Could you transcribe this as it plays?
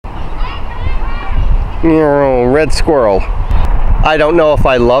Red squirrel. I don't know if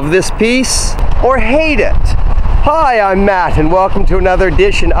I love this piece or hate it. Hi, I'm Matt, and welcome to another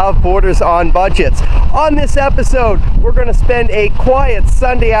edition of Borders on Budgets. On this episode, we're going to spend a quiet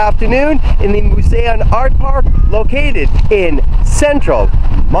Sunday afternoon in the Muzeon Art Park located in central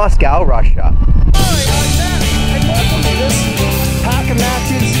Moscow, Russia. Hi, I'm Matt, and welcome to this pack of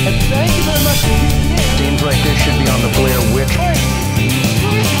matches, and thank you very much for tuning in. Seems like this should be on the Blair Witch.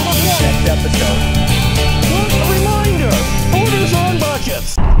 Next episode. A reminder, Borders on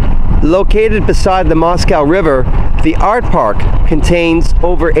Budgets. Located beside the Moscow River, the art park contains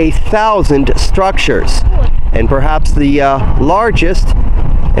over 1,000 structures, and perhaps the largest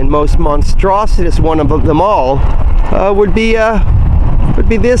and most monstrous one of them all would be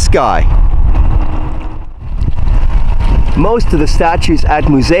this guy. Most of the statues at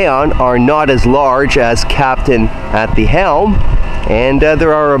Muzeon are not as large as Captain at the Helm, and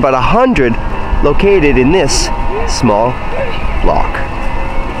there are about 100 located in this small block.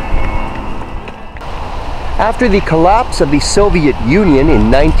 After the collapse of the Soviet Union in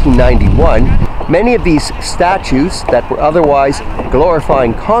 1991, many of these statues that were otherwise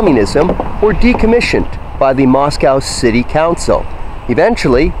glorifying communism were decommissioned by the Moscow City Council.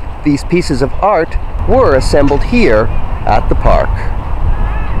 Eventually, these pieces of art were assembled here at the park.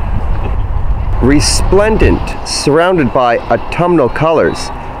 Resplendent, surrounded by autumnal colors,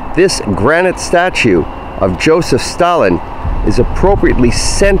 this granite statue of Joseph Stalin is appropriately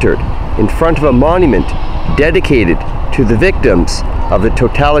centered in front of a monument dedicated to the victims of the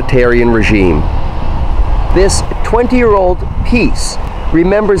totalitarian regime. This 20-year-old piece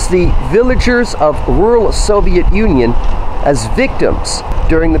remembers the villagers of rural Soviet Union as victims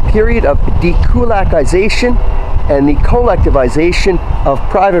during the period of dekulakization and the collectivization of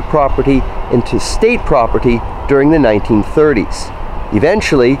private property into state property during the 1930s.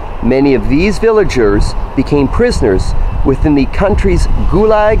 Eventually, many of these villagers became prisoners within the country's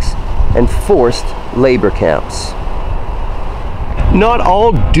gulags and forced labor camps. Not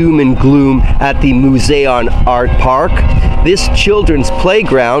all doom and gloom at the Muzeon Art Park. This children's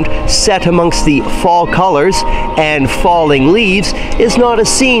playground, set amongst the fall colors and falling leaves, is not a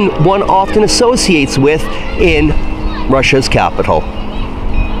scene one often associates with in Russia's capital.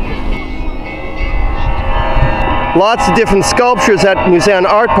 Lots of different sculptures at Muzeon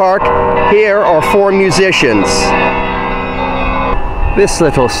Art Park. Here are 4 musicians. This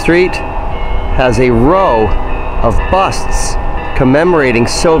little street has a row of busts commemorating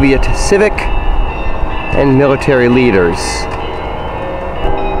Soviet civic and military leaders.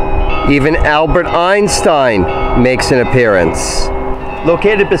 Even Albert Einstein makes an appearance.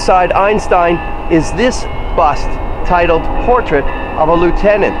 Located beside Einstein is this bust titled Portrait of a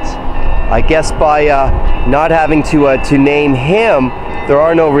Lieutenant. I guess by not having to name him, there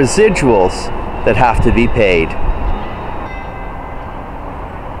are no residuals that have to be paid.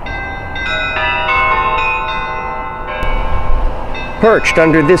 Perched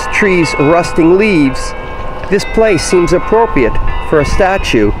under this tree's rusting leaves, this place seems appropriate for a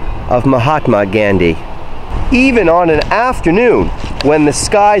statue of Mahatma Gandhi. Even on an afternoon when the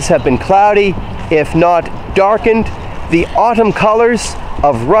skies have been cloudy, if not darkened, the autumn colors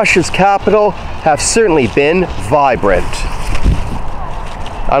of Russia's capital have certainly been vibrant.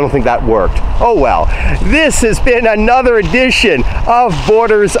 I don't think that worked. Oh well. This has been another edition of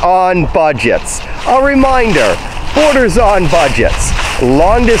Borders on Budgets. A reminder, Borders on Budgets,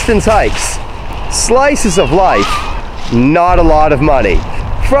 long distance hikes, slices of life, not a lot of money.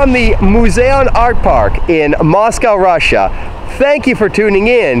 From the Muzeon Art Park in Moscow, Russia, thank you for tuning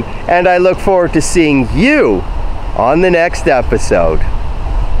in, and I look forward to seeing you on the next episode.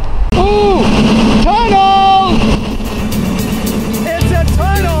 Ooh! Tunnel! It's a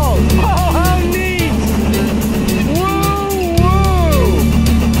tunnel! Oh, how neat! Woo, woo!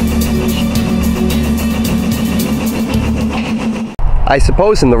 I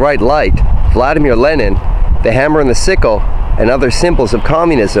suppose in the right light, Vladimir Lenin, the hammer and the sickle, and other symbols of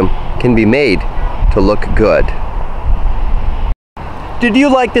communism can be made to look good. Did you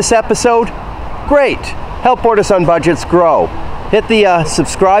like this episode? Great! Help Borders on Budgets grow. Hit the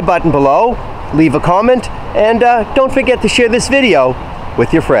subscribe button below, leave a comment, and don't forget to share this video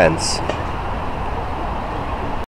with your friends.